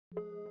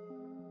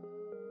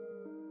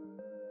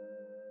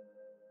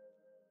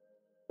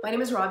My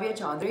name is Rabia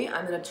Chaudry.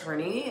 I'm an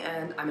attorney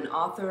and I'm an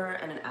author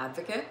and an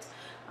advocate.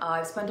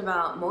 I've spent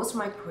about most of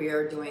my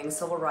career doing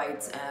civil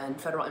rights and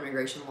federal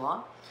immigration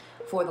law.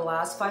 For the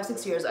last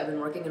 5-6 years, I've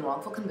been working in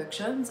wrongful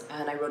convictions,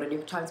 and I wrote a New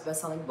York Times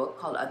bestselling book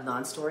called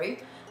Adnan's Story,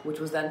 which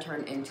was then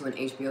turned into an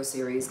HBO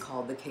series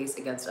called The Case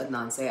Against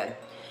Adnan Syed.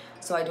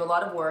 So I do a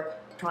lot of work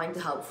trying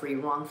to help free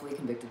wrongfully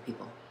convicted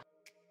people.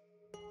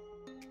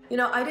 You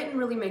know, I didn't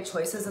really make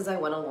choices as I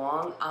went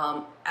along.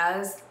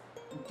 As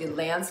the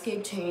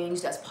landscape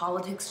changed, as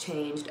politics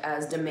changed,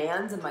 as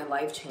demands in my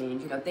life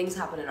changed, things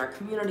happened in our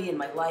community, in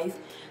my life,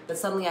 that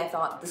suddenly I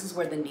thought, this is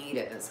where the need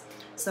is.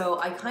 So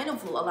I kind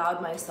of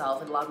allowed myself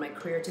and allowed my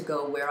career to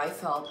go where I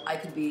felt I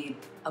could be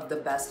of the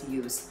best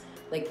use.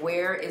 Like,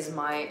 where is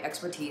my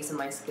expertise and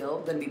my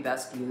skill going to be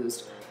best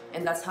used?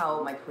 And that's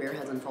how my career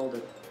has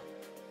unfolded.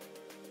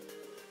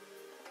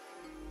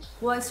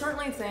 Well, I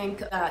certainly think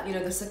that,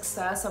 the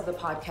success of the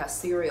podcast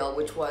Serial,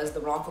 which was the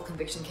wrongful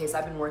conviction case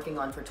I've been working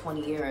on for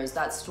 20 years,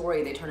 that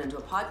story they turned into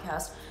a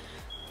podcast,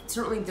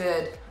 certainly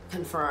did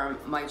confirm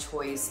my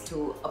choice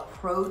to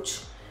approach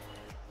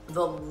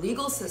the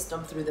legal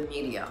system through the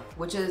media,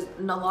 which is,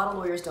 a lot of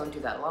lawyers don't do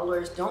that. A lot of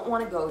lawyers don't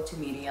want to go to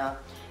media,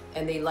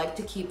 and they like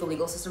to keep the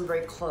legal system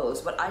very close.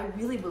 But I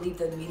really believe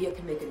that media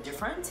can make a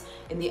difference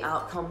in the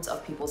outcomes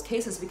of people's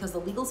cases because the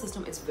legal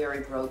system is very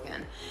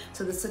broken.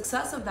 So the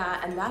success of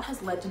that, and that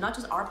has led to not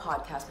just our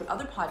podcast, but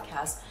other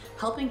podcasts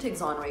helping to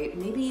exonerate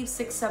maybe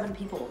 6-7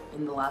 people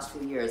in the last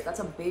few years. That's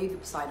a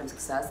big sign of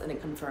success, and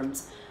it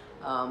confirms,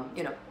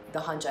 the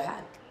hunch I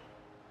had.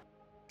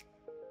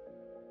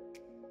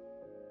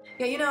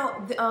 Yeah,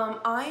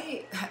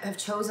 I have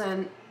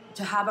chosen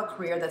to have a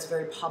career that's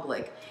very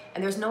public,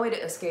 and there's no way to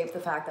escape the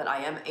fact that I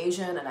am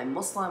Asian and I'm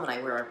Muslim and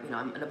I wear,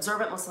 I'm an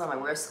observant Muslim, I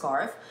wear a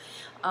scarf.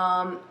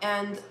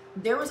 And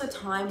there was a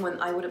time when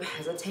I would have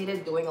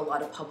hesitated doing a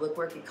lot of public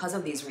work because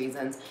of these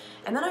reasons.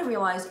 And then I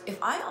realized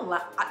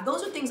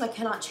those are things I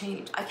cannot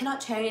change. I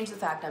cannot change the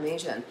fact I'm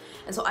Asian.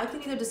 And so I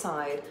can either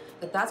decide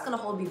that that's gonna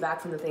hold me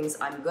back from the things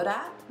I'm good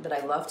at, that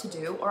I love to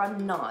do, or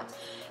I'm not.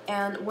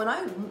 And when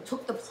I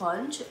took the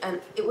plunge, and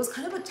it was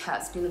kind of a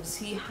test, to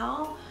see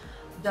how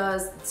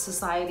does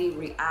society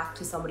react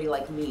to somebody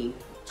like me,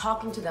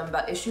 talking to them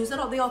about issues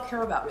that they all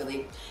care about,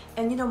 really.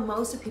 And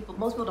most people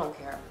don't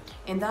care.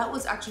 And that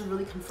was actually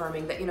really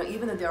confirming that,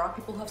 even though there are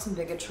people who have some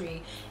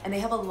bigotry and they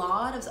have a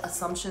lot of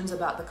assumptions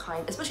about the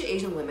kind, especially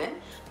Asian women,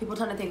 people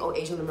tend to think, oh,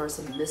 Asian women are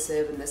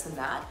submissive and this and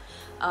that.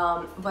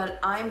 But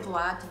I'm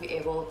glad to be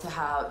able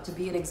to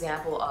be an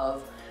example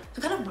of,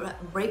 to kind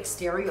of break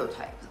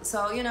stereotypes.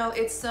 So,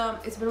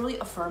 it's been really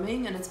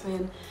affirming, and it's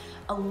been,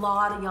 a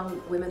lot of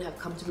young women have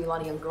come to me, a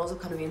lot of young girls have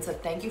come to me and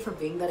said, thank you for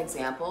being that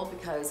example,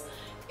 because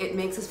it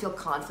makes us feel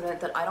confident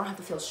that I don't have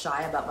to feel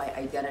shy about my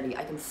identity.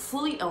 I can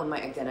fully own my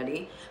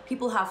identity.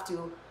 People have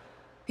to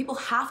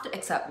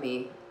accept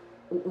me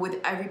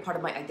with every part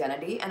of my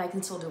identity, and I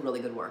can still do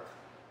really good work.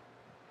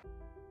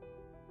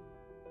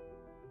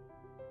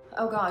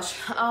 Oh gosh,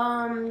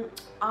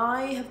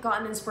 I have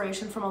gotten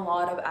inspiration from a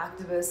lot of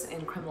activists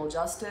in criminal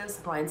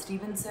justice, Brian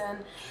Stevenson,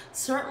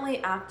 certainly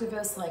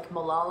activists like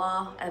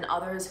Malala and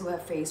others who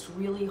have faced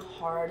really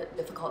hard,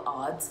 difficult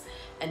odds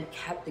and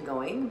kept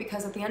going,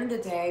 because at the end of the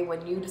day,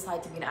 when you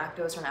decide to be an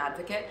activist or an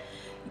advocate,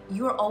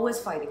 you are always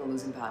fighting a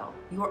losing battle.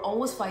 You are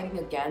always fighting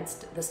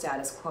against the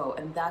status quo,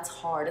 and that's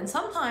hard. And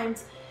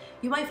sometimes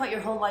you might fight your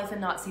whole life and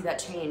not see that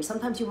change.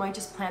 Sometimes you might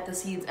just plant the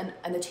seeds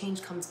and the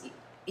change comes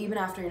even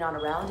after you're not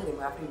around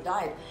anymore, after you've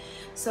died.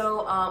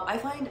 So I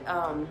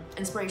find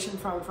inspiration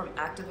from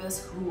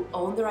activists who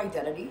own their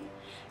identity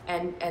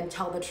and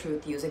tell the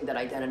truth using that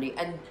identity,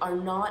 and are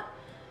not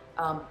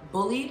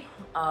bullied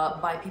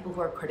by people who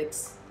are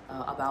critics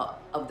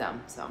of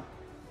them. So,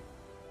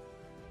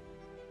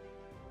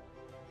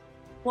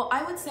 well,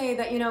 I would say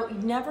that, you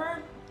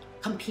never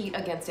compete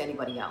against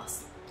anybody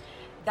else.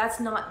 That's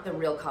not the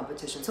real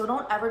competition. So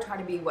don't ever try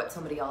to be what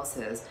somebody else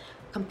is.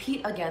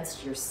 Compete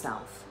against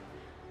yourself.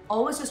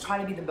 Always just try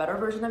to be the better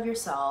version of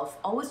yourself.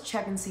 Always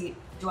check and see,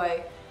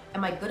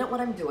 am I good at what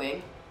I'm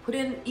doing? Put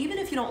in, even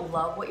if you don't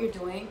love what you're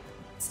doing,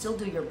 still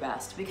do your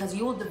best, because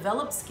you will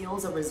develop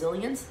skills of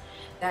resilience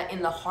that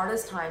in the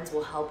hardest times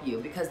will help you,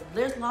 because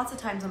there's lots of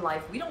times in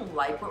life we don't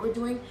like what we're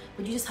doing,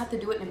 but you just have to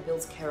do it, and it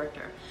builds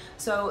character.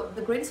 So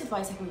the greatest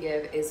advice I can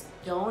give is,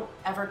 don't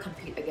ever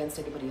compete against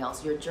anybody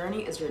else. Your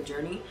journey is your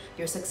journey.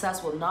 Your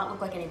success will not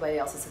look like anybody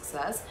else's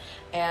success,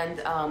 and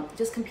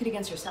just compete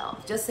against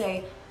yourself. Just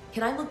say,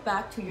 can I look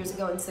back 2 years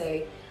ago and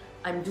say,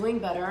 I'm doing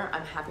better,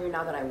 I'm happier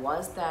now than I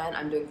was then,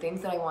 I'm doing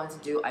things that I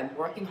wanted to do, I'm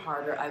working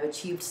harder, I've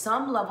achieved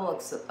some level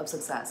of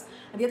success.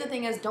 And the other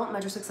thing is, don't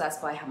measure success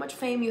by how much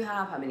fame you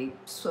have, how many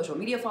social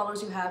media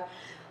followers you have.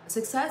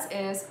 Success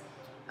is,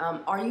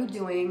 are you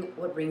doing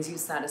what brings you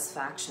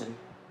satisfaction?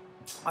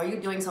 Are you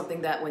doing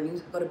something that when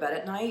you go to bed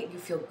at night, you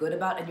feel good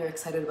about and you're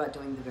excited about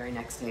doing the very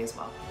next day as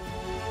well?